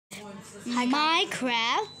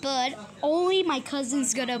Minecraft, but only my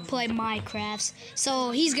cousin's gonna play Minecraft.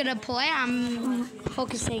 So he's gonna play. I'm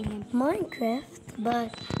focusing him. Minecraft,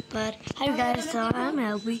 but hi guys, so I'm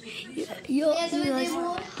Elby. You guys,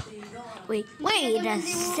 wait a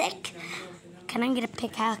sec. Can I get a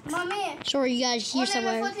pickaxe? Sure, you guys hear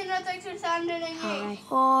somewhere.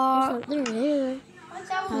 Or There.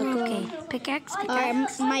 okay, pickaxe.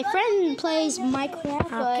 My friend plays Minecraft,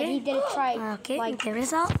 but he didn't try. Okay, like the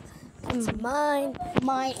result. It's mine.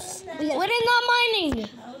 mine. What is not mining?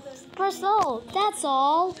 Press all. That's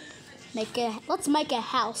all. Let's make a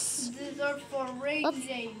house.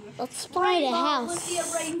 Let's find a house.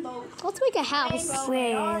 Let's make a house.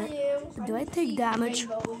 Wait, do I take damage?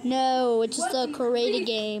 No, it's just a creative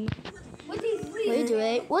game.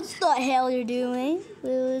 Wait. What the hell you're doing? I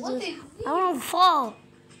want to fall.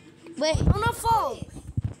 Wait. I want to fall.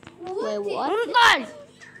 Wait, what? I'm done.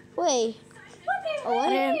 Wait. Oh,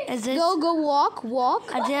 what? Is this? Go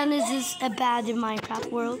walk. Again, is this a bad in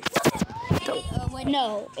Minecraft world? Wait,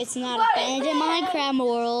 no, it's not abandoned Minecraft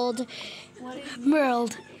world.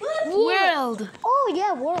 World. Oh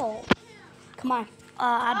yeah, world. Come on.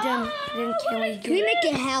 I didn't kill you. Can we make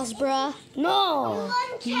a house, bruh? No.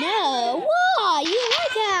 No. Why? You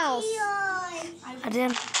like house? I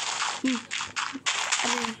didn't.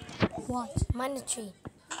 What? Mine a tree.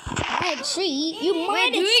 Mine a tree? You mine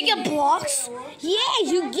Wait, do a we tree. get blocks? Yeah,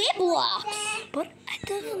 you get blocks. But it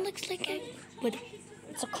doesn't look like it. But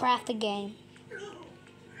It's a crafting game.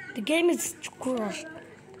 the game is crushed.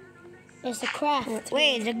 It's a craft.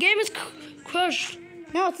 Wait, the game is crushed.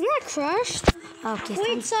 No, it's not crushed. Okay. What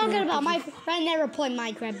are you so talking about? My friend never played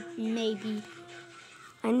Minecraft. Maybe.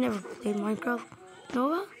 I never played Minecraft.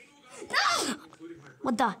 Nova?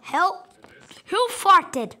 What the hell? Who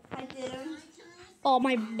farted? I didn't. Oh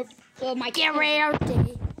my Get rare.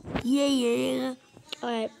 Yeah.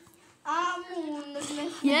 Alright.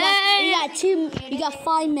 Yeah. You got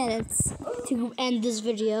 5 minutes to end this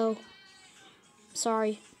video.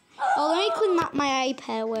 Sorry. Oh, let me clean my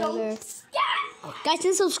iPad, whatever. Guys,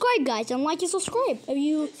 and subscribe, guys, and like and subscribe. If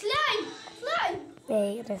you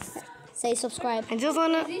Wait, say subscribe, I just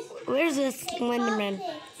wanna. Where's this Slenderman?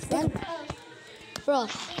 bro,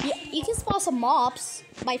 you can spawn some mobs.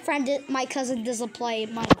 My cousin doesn't play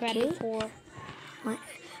Minecraft before.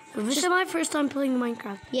 This is my first time playing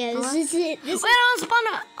Minecraft. Yeah, this is it. Wait, I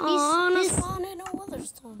want to spawn in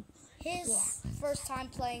Witherstone. His first time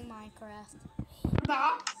playing Minecraft.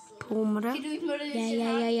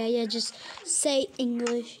 Yeah. Just say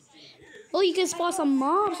English. Oh, you can spawn some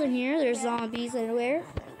mobs in here. There's zombies everywhere.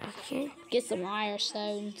 Okay. Get some iron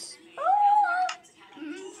stones.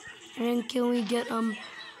 And then can we get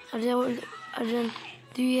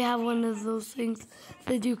do you have one of those things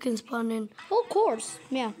that you can spawn in? Oh, of course.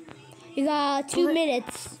 Yeah. You got 2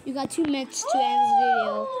 minutes. You got 2 minutes to end this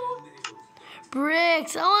video.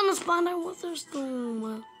 Bricks. I want to spawn in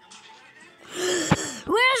Witherstone.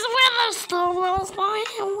 Where's Witherstone? Where's my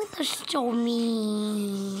Witherstone?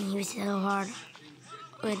 Me. It was so hard.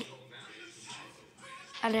 Wait.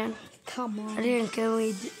 Come on. Can we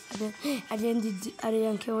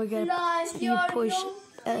get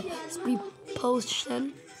a speed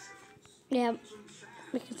potion? Yeah.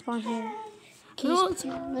 We can spawn here.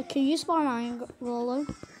 Can you spawn iron roller?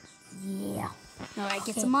 Yeah. Alright,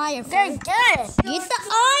 get some iron. Very good. Get the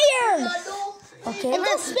iron! Okay. And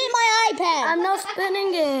then spin my iPad. I'm not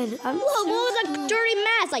spinning it. What was a dirty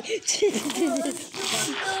mess? Like.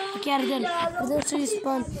 Okay, again. There's three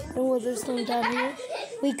spawn and Witherstone down here.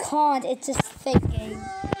 We can't. It's just fake game.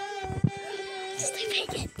 Just a fake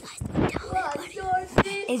game, guys.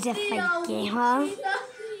 It's a fake game, huh?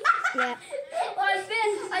 Yeah.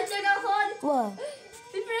 What?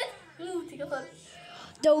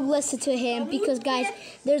 Don't listen to him because, guys,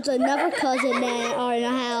 there's another cousin that are in the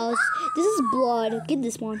house. This is blood. Get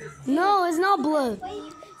this one. No, it's not blood.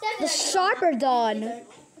 The sharper done.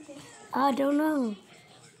 I don't know.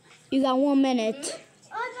 You got 1 minute.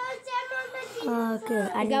 Okay.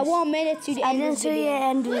 I got 1 minute to end this video.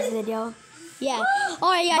 End this video. Yeah.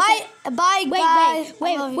 All right, yeah. Bye, guys.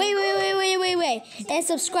 Wait. And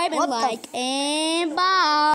subscribe and like. And bye.